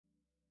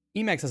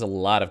Emacs has a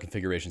lot of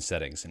configuration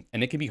settings,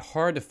 and it can be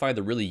hard to find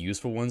the really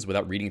useful ones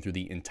without reading through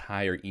the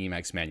entire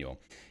Emacs manual.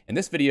 In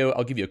this video,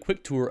 I'll give you a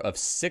quick tour of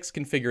 6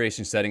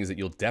 configuration settings that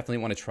you'll definitely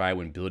want to try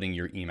when building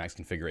your Emacs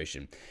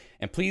configuration.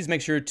 And please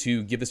make sure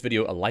to give this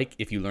video a like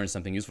if you learned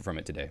something useful from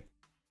it today.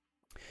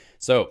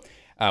 So,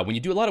 when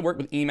you do a lot of work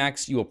with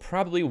Emacs, you will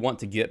probably want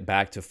to get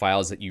back to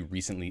files that you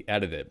recently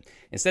edited.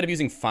 Instead of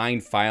using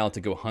find file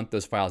to go hunt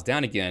those files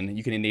down again,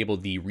 you can enable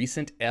the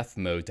recent F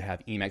mode to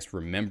have Emacs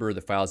remember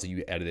the files that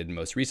you edited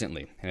most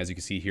recently. And as you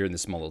can see here in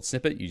this small little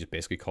snippet, you just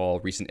basically call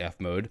recent F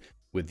mode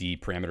with the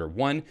parameter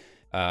 1.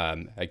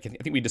 I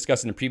think we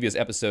discussed in a previous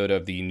episode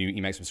of the new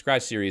Emacs from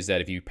Scratch series that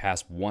if you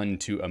pass 1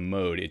 to a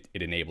mode, it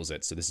enables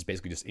it. So this is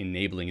basically just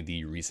enabling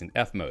the recent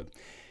F mode.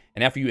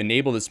 And after you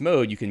enable this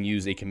mode, you can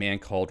use a command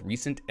called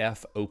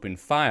recentf open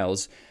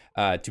files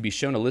to be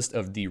shown a list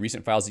of the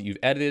recent files that you've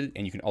edited,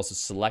 and you can also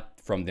select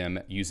from them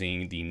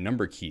using the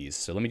number keys.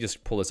 So let me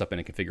just pull this up in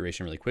a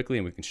configuration really quickly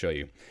and we can show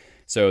you.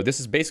 So this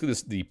is basically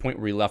the point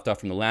where we left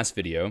off from the last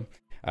video.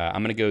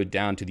 I'm gonna go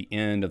down to the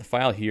end of the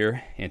file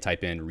here and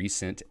type in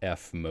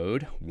recentf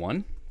mode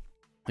 1.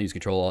 I'll use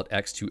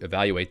Control-Alt-X to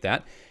evaluate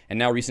that. And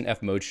now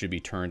recentf mode should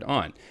be turned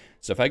on.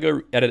 So if I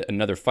go edit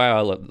another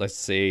file, let's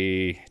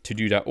say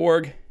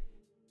todo.org,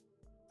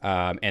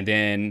 and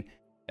then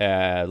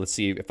let's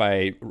see if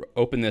I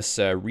open this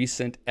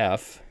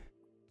recentf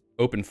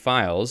open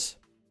files.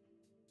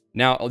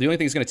 Now, the only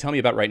thing it's going to tell me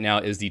about right now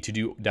is the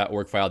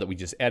todo.org file that we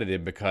just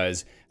edited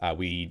because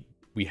we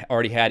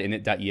already had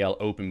init.el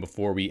open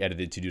before we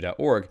edited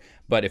todo.org.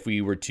 But if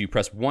we were to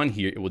press 1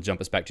 here, it will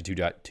jump us back to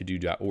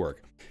todo.org.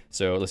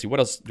 So let's see,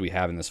 what else do we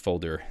have in this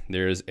folder?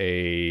 There's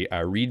a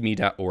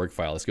readme.org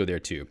file. Let's go there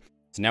too.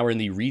 So now we're in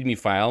the readme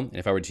file. And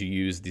if I were to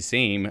use the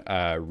same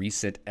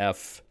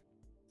recentf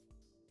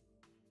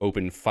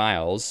open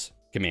files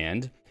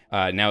command,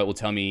 now it will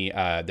tell me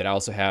that I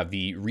also have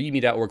the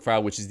readme.org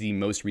file, which is the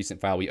most recent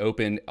file we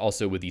opened,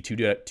 also with the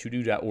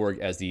todo.org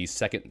as the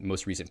second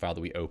most recent file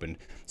that we opened.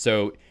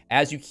 So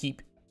as you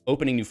keep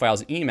opening new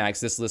files in Emacs,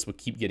 this list will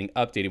keep getting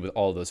updated with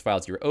all of those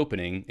files you're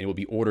opening, and it will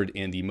be ordered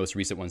in the most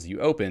recent ones that you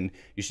opened.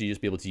 You should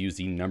just be able to use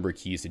the number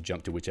keys to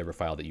jump to whichever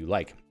file that you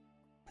like.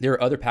 There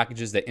are other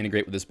packages that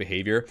integrate with this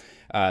behavior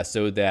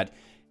so that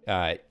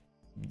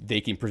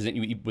they can present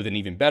you with an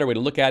even better way to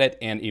look at it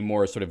and a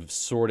more sort of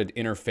sorted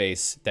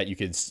interface that you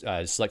could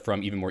select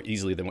from even more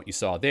easily than what you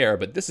saw there.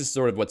 But this is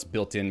sort of what's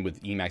built in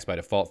with Emacs by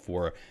default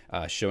for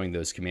showing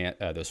those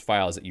those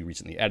files that you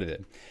recently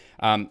edited.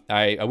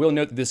 I will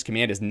note that this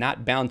command is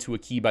not bound to a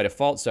key by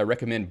default, so I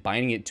recommend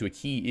binding it to a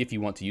key if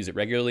you want to use it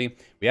regularly.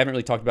 We haven't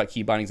really talked about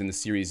key bindings in the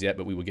series yet,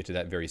 but we will get to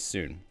that very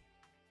soon.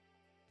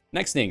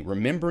 Next thing,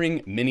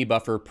 remembering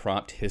minibuffer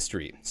prompt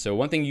history. So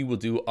one thing you will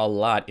do a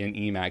lot in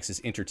Emacs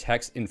is enter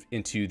text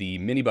into the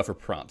minibuffer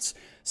prompts.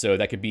 So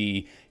that could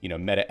be,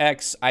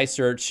 meta-x,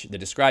 isearch, the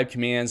describe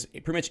commands.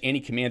 Pretty much any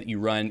command that you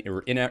run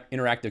or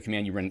interactive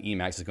command you run in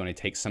Emacs is going to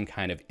take some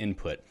kind of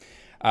input.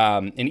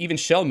 And even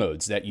shell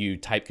modes that you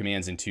type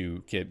commands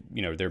into,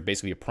 they're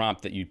basically a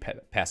prompt that you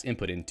pass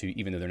input into,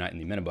 even though they're not in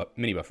the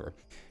minibuffer.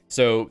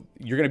 So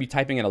you're going to be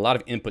typing in a lot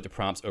of input to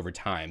prompts over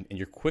time, and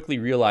you quickly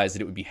realize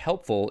that it would be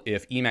helpful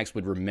if Emacs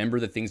would remember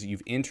the things that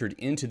you've entered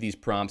into these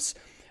prompts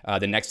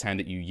the next time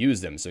that you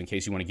use them. So in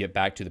case you want to get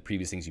back to the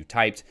previous things you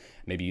typed,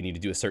 maybe you need to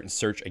do a certain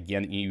search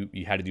again that you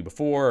had to do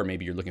before, or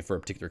maybe you're looking for a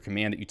particular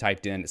command that you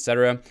typed in,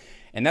 etc.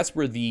 And that's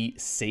where the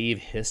save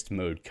hist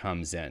mode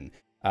comes in.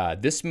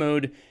 This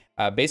mode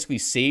basically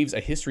saves a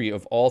history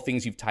of all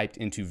things you've typed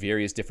into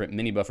various different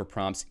minibuffer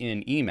prompts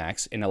in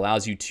Emacs and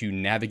allows you to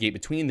navigate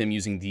between them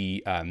using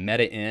the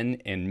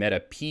meta-n and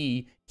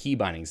meta-p key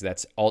bindings.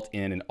 That's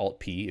Alt-N and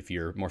Alt-P if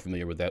you're more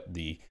familiar with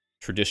the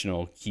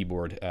traditional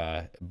keyboard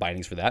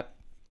bindings for that.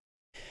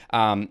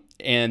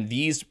 And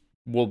these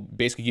will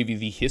basically give you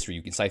the history.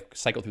 You can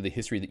cycle through the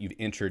history that you've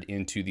entered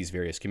into these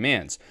various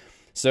commands.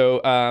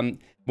 So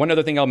one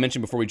other thing I'll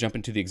mention before we jump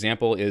into the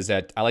example is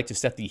that I like to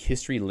set the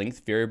history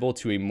length variable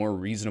to a more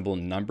reasonable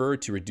number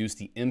to reduce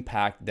the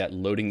impact that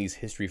loading these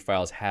history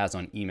files has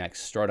on Emacs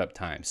startup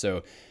time.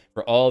 So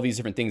for all these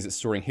different things it's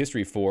storing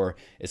history for,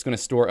 it's going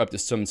to store up to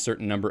some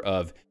certain number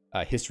of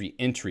history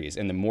entries.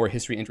 And the more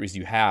history entries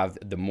you have,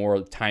 the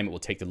more time it will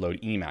take to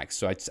load Emacs.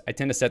 So I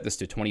tend to set this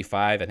to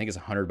 25. I think it's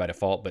 100 by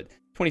default, but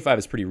 25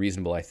 is pretty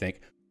reasonable, I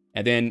think.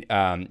 And then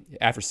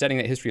after setting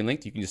that history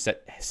length, you can just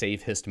set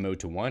save hist mode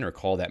to 1 or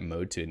call that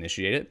mode to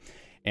initiate it.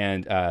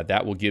 And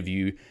that will give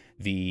you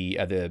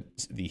the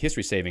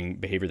history saving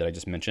behavior that I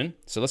just mentioned.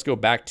 So let's go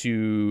back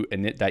to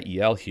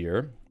init.el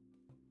here.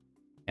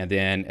 And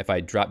then if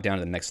I drop down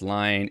to the next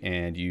line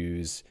and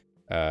use,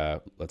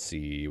 let's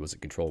see, was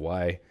it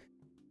Control-Y?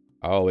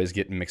 I always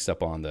get mixed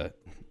up on the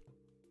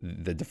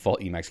default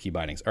Emacs key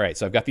bindings. All right,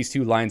 so I've got these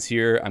 2 lines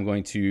here. I'm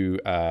going to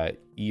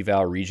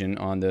eval region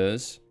on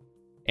those.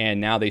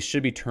 And now they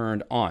should be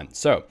turned on.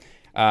 So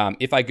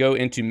if I go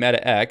into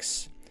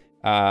meta-x,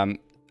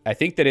 I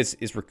think that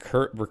it's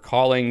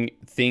recalling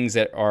things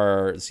that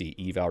are, let's see,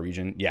 eval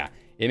region. Yeah,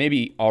 it may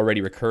be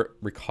already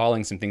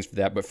recalling some things for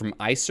that. But from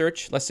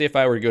iSearch, let's say if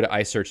I were to go to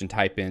iSearch and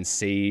type in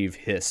save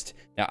hist.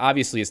 Now,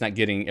 obviously, it's not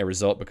getting a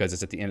result because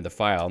it's at the end of the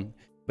file.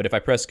 But if I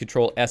press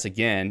Control S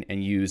again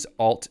and use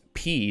Alt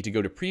P to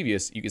go to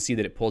previous, you can see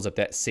that it pulls up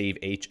that save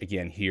H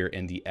again here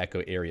in the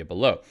echo area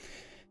below.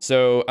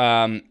 So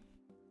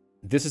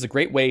this is a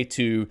great way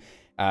to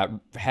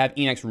have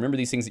Emacs remember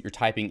these things that you're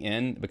typing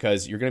in,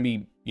 because you're going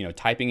to be,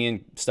 typing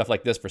in stuff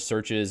like this for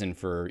searches and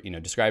for,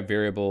 describe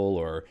variable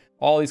or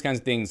all these kinds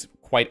of things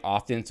quite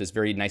often. So it's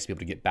very nice to be able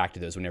to get back to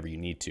those whenever you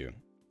need to.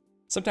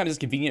 Sometimes it's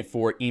convenient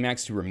for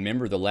Emacs to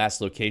remember the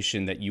last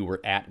location that you were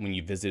at when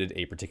you visited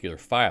a particular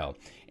file,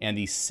 and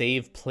the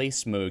save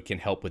place mode can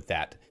help with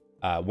that.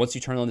 Once you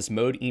turn on this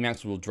mode,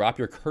 Emacs will drop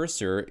your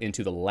cursor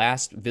into the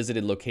last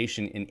visited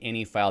location in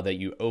any file that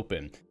you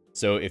open.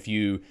 So if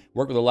you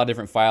work with a lot of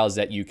different files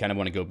that you kind of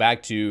want to go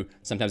back to,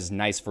 sometimes it's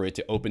nice for it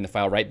to open the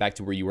file right back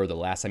to where you were the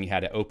last time you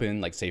had it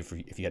open. Like say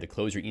if you had to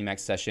close your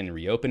Emacs session and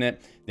reopen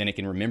it, then it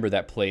can remember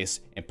that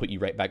place and put you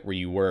right back where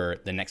you were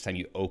the next time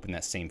you open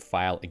that same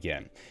file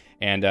again.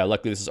 And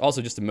luckily, this is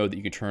also just a mode that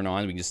you can turn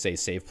on. We can just say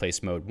save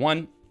place mode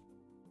 1.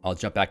 I'll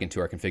jump back into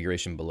our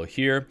configuration below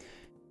here,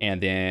 and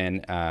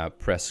then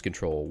press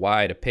Control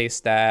Y to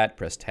paste that,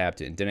 press Tab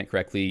to indent it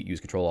correctly, use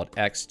Control Alt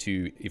X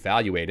to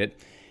evaluate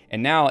it.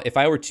 And now if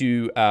I were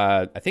to,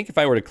 I think if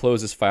I were to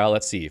close this file,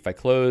 let's see, if I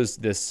close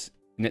this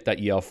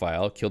init.el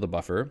file, kill the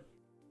buffer.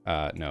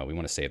 No, we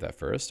want to save that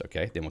first.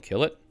 Okay, then we'll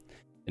kill it.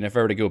 And if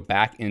I were to go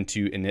back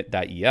into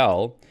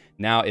init.el,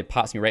 now it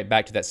pops me right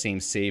back to that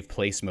same save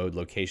place mode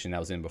location that I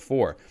was in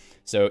before.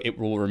 So it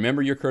will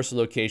remember your cursor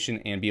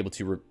location and be able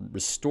to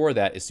restore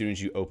that as soon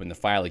as you open the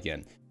file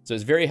again. So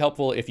it's very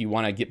helpful if you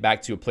want to get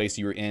back to a place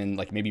you were in,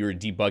 like maybe you were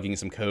debugging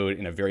some code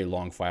in a very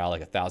long file, like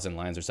 1,000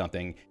 lines or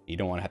something. You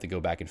don't want to have to go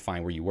back and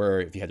find where you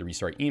were. If you had to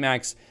restart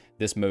Emacs,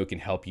 this mode can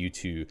help you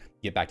to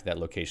get back to that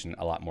location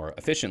a lot more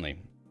efficiently.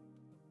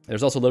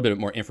 There's also a little bit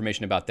more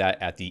information about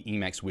that at the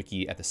Emacs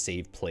wiki at the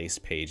Save Place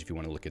page if you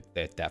want to look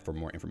at that for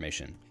more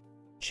information.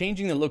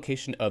 Changing the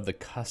location of the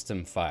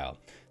custom file.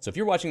 So if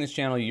you're watching this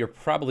channel, you're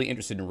probably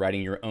interested in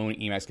writing your own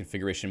Emacs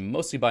configuration,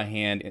 mostly by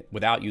hand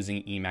without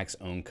using Emacs'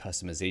 own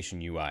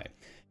customization UI.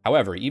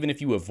 However, even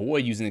if you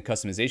avoid using the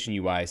customization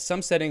UI,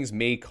 some settings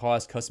may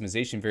cause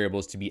customization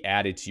variables to be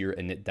added to your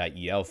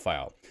init.el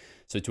file.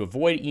 So to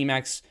avoid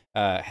Emacs,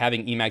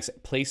 having Emacs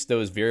place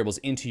those variables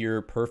into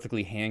your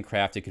perfectly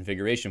handcrafted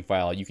configuration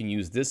file, you can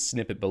use this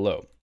snippet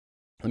below.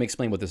 Let me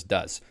explain what this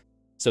does.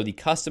 So the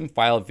custom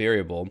file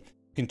variable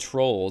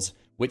controls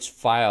which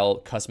file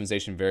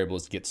customization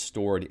variables get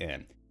stored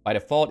in. By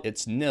default,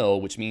 it's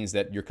nil, which means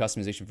that your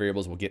customization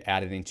variables will get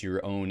added into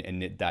your own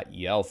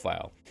init.el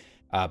file.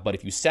 But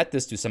if you set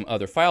this to some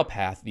other file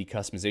path, the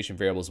customization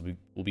variables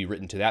will be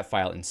written to that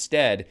file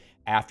instead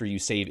after you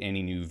save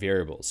any new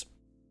variables.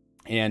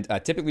 And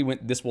typically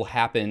this will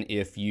happen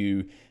if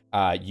you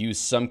use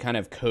some kind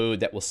of code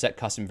that will set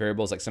custom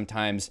variables, like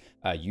sometimes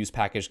use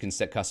package can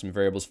set custom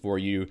variables for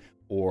you,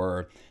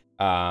 or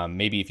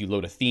maybe if you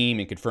load a theme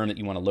and confirm that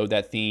you want to load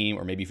that theme,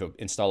 or maybe if you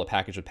install a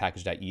package with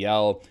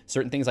package.el,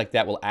 certain things like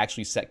that will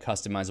actually set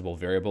customizable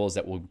variables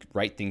that will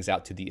write things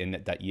out to the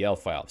init.el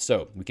file.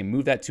 So we can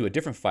move that to a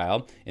different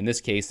file. In this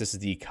case, this is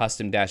the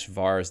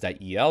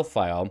custom-vars.el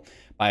file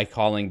by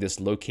calling this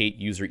locate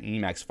user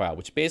Emacs file,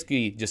 which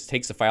basically just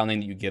takes the file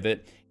name that you give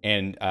it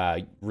and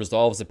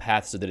resolves the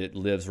path so that it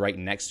lives right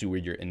next to where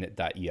your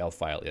init.el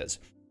file is.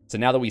 So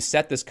now that we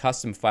set this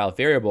custom file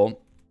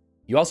variable,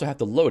 you also have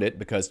to load it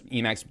because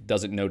Emacs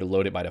doesn't know to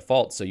load it by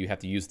default. So you have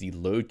to use the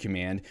load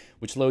command,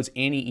 which loads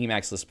any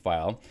Emacs Lisp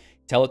file.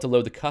 Tell it to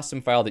load the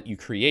custom file that you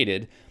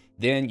created.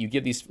 Then you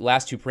give these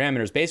last two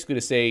parameters basically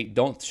to say,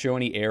 don't show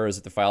any errors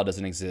if the file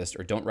doesn't exist,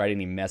 or don't write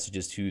any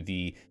messages to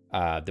the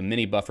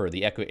mini buffer or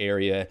the echo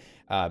area.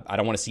 I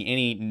don't want to see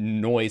any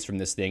noise from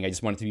this thing. I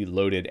just want it to be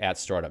loaded at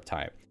startup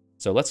time.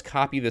 So let's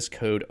copy this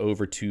code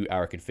over to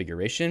our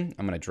configuration.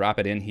 I'm going to drop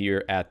it in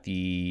here at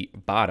the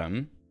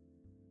bottom,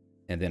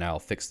 and then I'll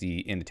fix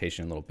the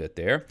indentation a little bit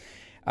there.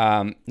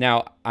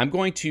 Now I'm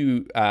going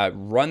to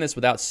run this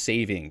without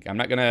saving. I'm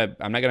not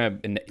gonna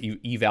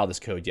eval this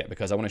code yet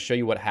because I want to show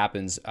you what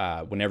happens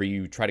whenever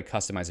you try to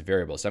customize a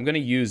variable. So I'm going to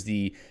use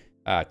the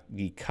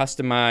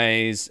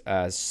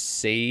customize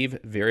save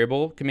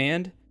variable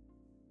command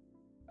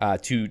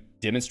to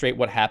demonstrate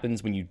what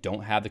happens when you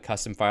don't have the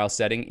custom file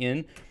setting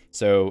in.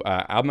 So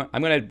I'm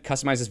going to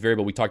customize this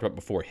variable we talked about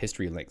before,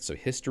 history length. So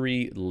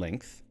history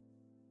length.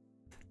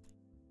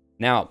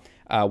 Now,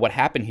 what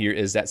happened here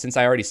is that since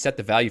I already set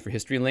the value for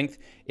history length,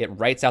 it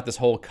writes out this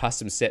whole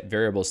custom set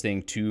variables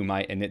thing to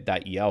my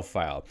init.el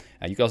file.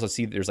 You can also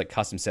see that there's like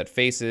custom set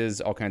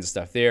faces, all kinds of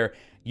stuff there.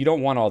 You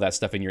don't want all that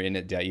stuff in your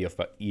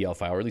init.el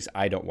file, or at least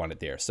I don't want it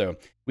there. So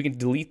we can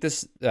delete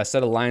this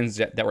set of lines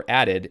that were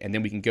added, and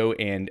then we can go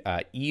and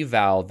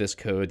eval this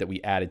code that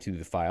we added to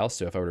the file.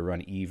 So if I were to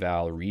run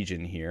eval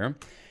region here,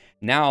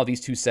 now these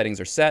two settings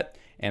are set.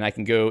 And I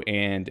can go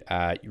and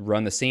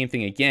run the same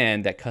thing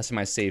again, that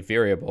customize save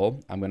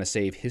variable. I'm going to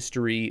save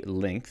history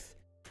length.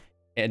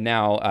 And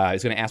now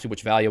it's going to ask me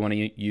which value I want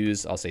to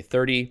use. I'll say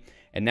 30.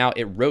 And now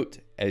it wrote,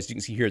 as you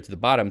can see here at the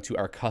bottom, to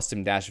our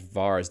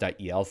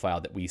custom-vars.el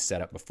file that we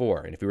set up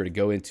before. And if we were to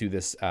go into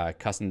this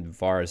custom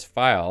vars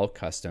file,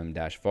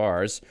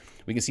 custom-vars,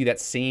 we can see that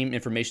same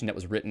information that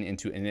was written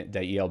into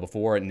init.el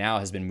before now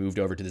has been moved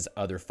over to this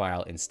other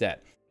file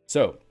instead.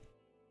 So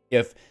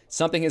if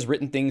something has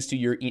written things to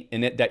your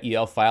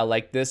init.el file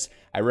like this,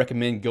 I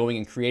recommend going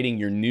and creating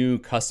your new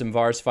custom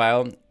vars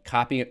file,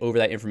 copying it over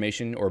that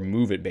information, or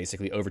move it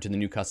basically over to the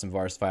new custom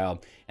vars file.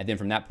 And then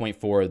from that point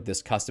forward,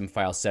 this custom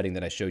file setting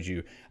that I showed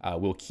you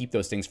will keep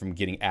those things from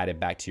getting added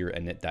back to your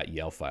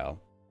init.el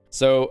file.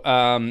 So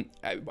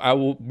I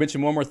will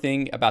mention one more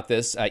thing about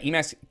this.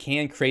 Emacs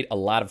can create a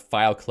lot of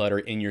file clutter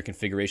in your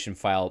configuration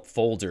file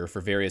folder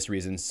for various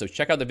reasons. So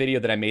check out the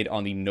video that I made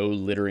on the no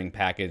littering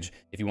package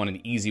if you want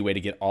an easy way to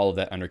get all of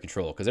that under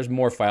control, because there's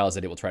more files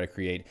that it will try to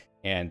create.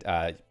 And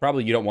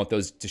probably you don't want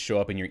those to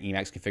show up in your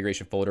Emacs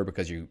configuration folder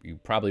because you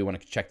probably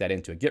want to check that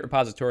into a Git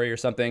repository or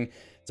something.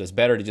 So it's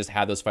better to just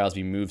have those files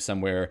be moved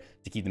somewhere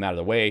to keep them out of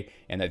the way.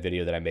 And that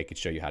video that I make could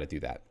show you how to do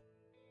that.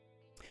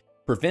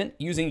 Prevent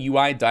using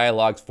UI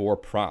dialogs for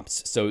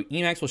prompts. So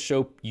Emacs will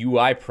show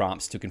UI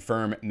prompts to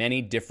confirm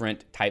many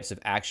different types of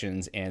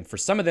actions, and for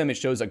some of them it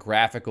shows a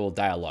graphical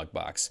dialog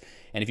box.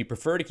 And if you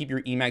prefer to keep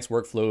your Emacs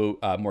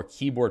workflow more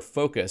keyboard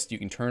focused, you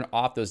can turn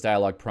off those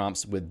dialog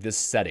prompts with this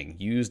setting,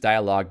 use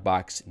dialog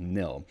box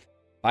nil.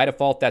 By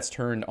default that's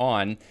turned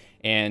on,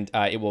 and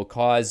it will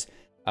cause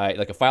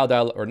like a file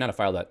dialog, or not a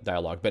file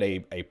dialog, but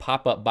a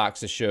pop-up box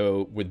to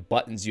show with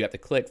buttons you have to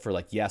click for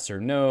like yes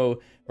or no,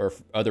 or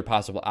other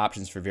possible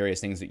options for various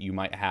things that you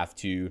might have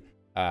to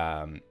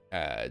run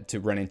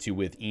into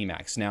with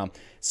Emacs. Now,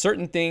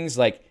 certain things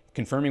like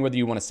confirming whether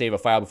you want to save a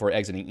file before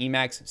exiting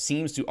Emacs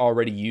seems to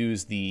already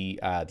use the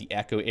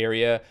echo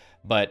area,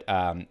 but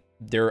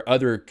there are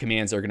other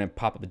commands that are going to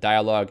pop up a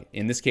dialog.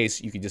 In this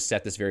case, you can just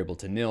set this variable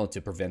to nil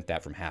to prevent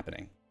that from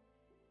happening.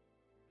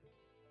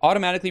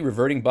 Automatically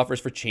reverting buffers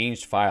for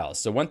changed files.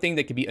 So one thing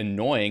that could be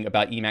annoying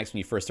about Emacs when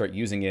you first start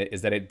using it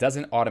is that it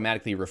doesn't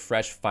automatically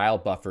refresh file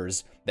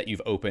buffers that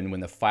you've opened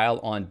when the file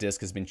on disk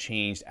has been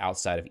changed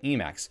outside of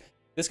Emacs.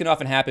 This can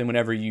often happen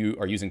whenever you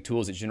are using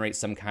tools that generate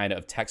some kind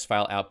of text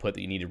file output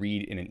that you need to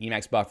read in an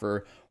Emacs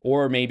buffer,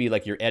 or maybe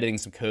like you're editing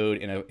some code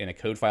in a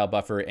code file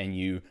buffer and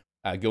you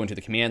go into the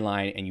command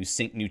line and you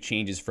sync new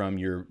changes from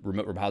your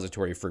remote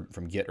repository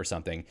from Git or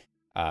something.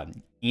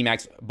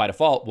 Emacs by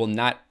default will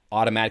not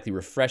automatically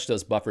refresh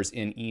those buffers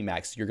in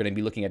Emacs. You're going to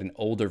be looking at an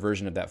older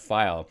version of that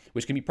file,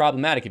 which can be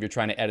problematic if you're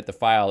trying to edit the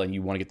file and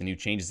you want to get the new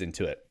changes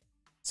into it.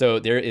 So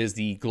there is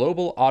the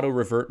global auto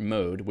revert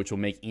mode, which will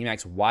make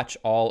Emacs watch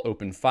all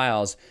open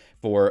files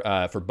for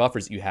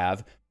buffers that you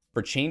have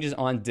for changes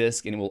on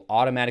disk, and it will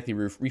automatically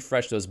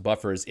refresh those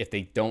buffers if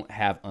they don't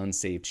have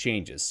unsaved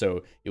changes.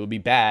 So it would be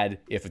bad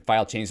if a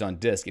file changed on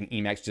disk and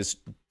Emacs just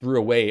threw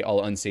away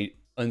all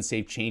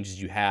unsaved changes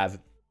you have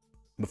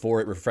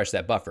before it refreshed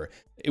that buffer.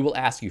 It will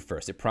ask you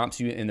first. It prompts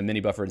you in the mini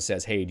buffer and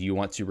says, hey, do you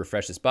want to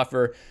refresh this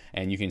buffer?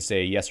 And you can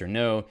say yes or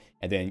no,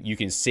 and then you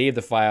can save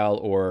the file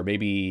or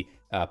maybe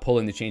pull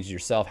in the changes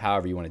yourself,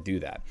 however you want to do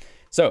that.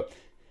 So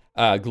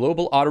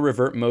global auto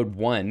revert mode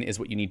 1 is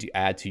what you need to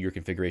add to your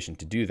configuration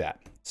to do that.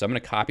 So I'm going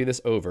to copy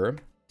this over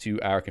to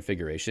our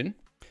configuration.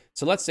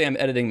 So let's say I'm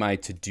editing my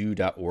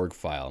todo.org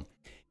file.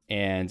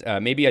 And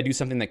maybe I do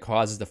something that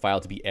causes the file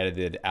to be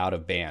edited out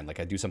of band. Like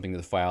I do something to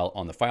the file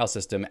on the file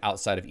system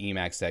outside of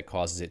Emacs that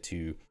causes it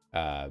to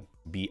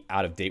be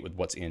out of date with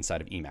what's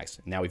inside of Emacs.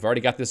 Now we've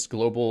already got this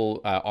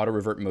global auto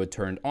revert mode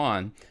turned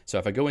on. So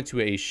if I go into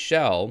a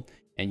shell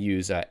and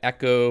use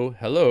echo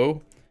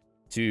hello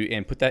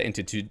and put that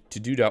into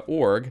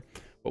todo.org,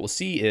 what we'll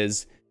see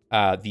is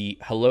the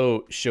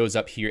hello shows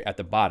up here at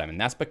the bottom. And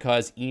that's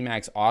because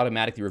Emacs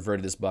automatically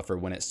reverted this buffer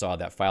when it saw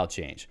that file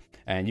change.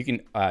 And you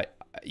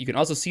can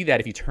also see that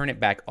if you turn it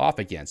back off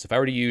again. So if I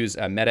were to use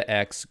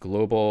meta-x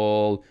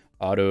global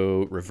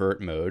auto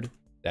revert mode,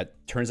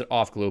 that turns it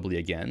off globally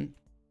again.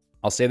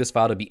 I'll save this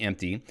file to be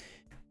empty.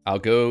 I'll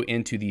go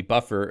into the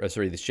buffer,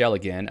 the shell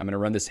again. I'm going to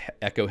run this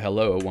echo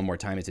hello one more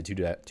time into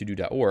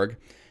todo.org.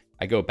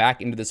 I go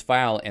back into this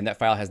file, and that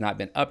file has not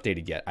been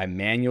updated yet. I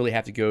manually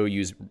have to go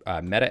use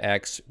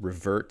meta-x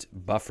revert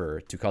buffer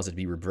to cause it to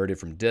be reverted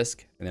from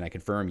disk, and then I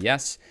confirm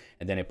yes,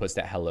 and then it puts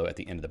that hello at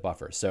the end of the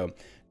buffer. So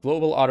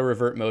global auto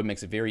revert mode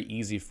makes it very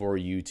easy for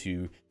you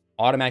to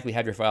automatically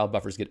have your file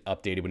buffers get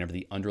updated whenever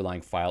the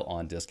underlying file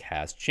on disk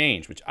has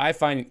changed, which I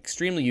find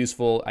extremely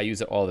useful. I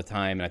use it all the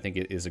time, and I think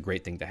it is a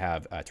great thing to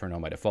have turned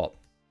on by default.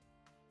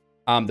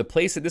 The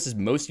place that this is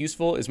most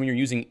useful is when you're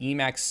using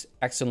Emacs'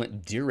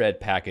 excellent dired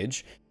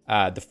package.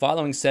 The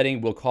following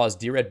setting will cause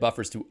dired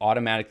buffers to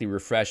automatically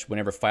refresh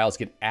whenever files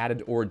get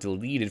added or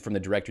deleted from the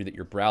directory that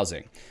you're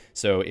browsing.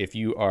 So if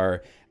you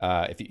are,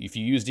 if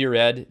you use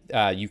dired,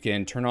 you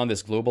can turn on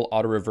this global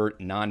auto revert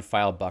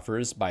non-file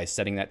buffers by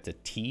setting that to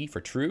T for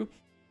true.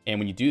 And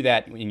when you do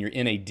that, when you're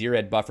in a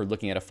dired buffer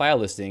looking at a file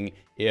listing,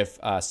 if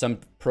some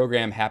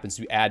program happens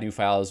to add new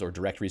files or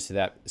directories to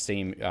that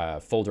same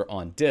folder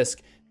on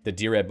disk, the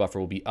dired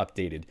buffer will be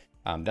updated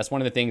That's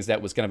one of the things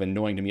that was kind of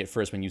annoying to me at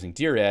first when using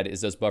dired,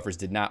 is those buffers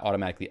did not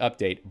automatically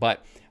update,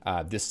 but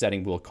this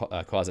setting will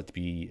cause it to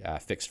be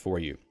fixed for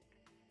you.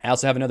 I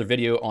also have another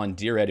video on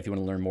dired if you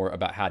want to learn more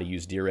about how to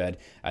use dired.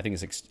 I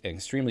think it's an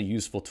extremely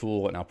useful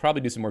tool, and I'll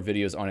probably do some more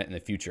videos on it in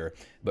the future.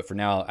 But for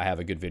now, I have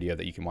a good video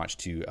that you can watch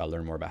to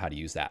learn more about how to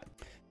use that.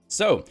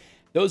 So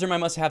those are my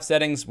must-have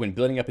settings when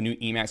building up a new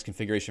Emacs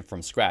configuration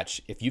from scratch.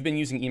 If you've been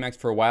using Emacs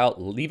for a while,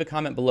 leave a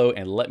comment below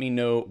and let me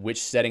know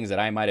which settings that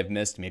I might have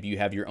missed. Maybe you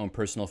have your own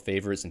personal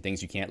favorites and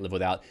things you can't live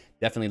without.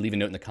 Definitely leave a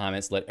note in the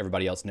comments. Let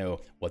everybody else know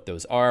what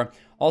those are.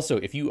 Also,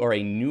 if you are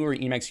a newer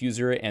Emacs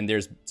user and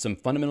there's some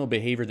fundamental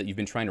behavior that you've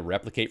been trying to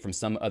replicate from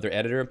some other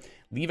editor,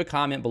 leave a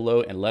comment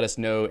below and let us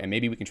know, and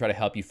maybe we can try to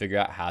help you figure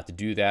out how to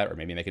do that, or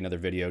maybe make another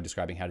video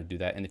describing how to do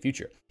that in the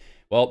future.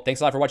 Well,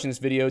 thanks a lot for watching this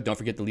video. Don't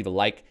forget to leave a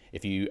like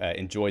if you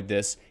enjoyed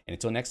this. And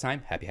until next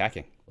time, happy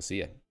hacking. We'll see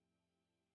you.